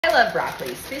love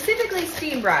broccoli, specifically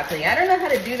steamed broccoli. I don't know how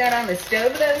to do that on the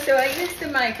stove though, so I use the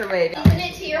microwave. Season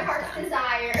it to your heart's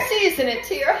desire. Season it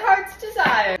to your heart's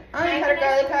desire. Onion powder,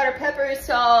 garlic powder, pepper,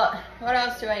 salt. What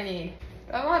else do I need?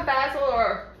 Do I want basil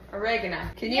or oregano?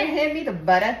 Can you hand me the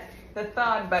butter? The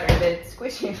thawed butter, the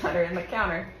squishy butter in the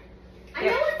counter. I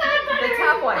know what thawed butter is. The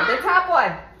top one, the top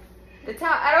one. The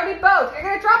top, I don't need both. You're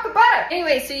gonna drop the butter.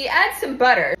 Anyway, so you add some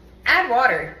butter, add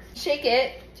water, shake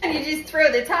it, and you just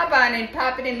throw the top on and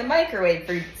pop it in the microwave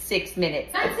for 6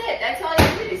 minutes. That's it, that's all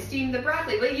you do is steam the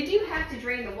broccoli. Well, you do have to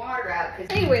drain the water out.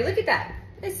 Anyway, look at that.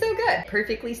 It's so good.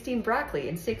 Perfectly steamed broccoli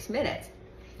in 6 minutes.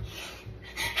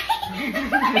 That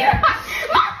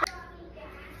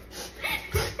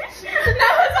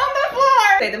was on the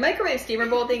floor. Okay, the microwave steamer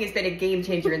bowl thing has been a game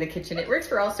changer in the kitchen. It works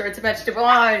for all sorts of vegetable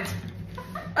lines.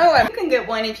 Oh, and you can get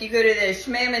one if you go to the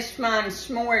Schmamishman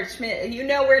Schmore Schmidt. You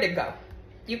know where to go.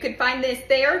 You can find this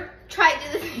there. Try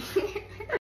to do the thing.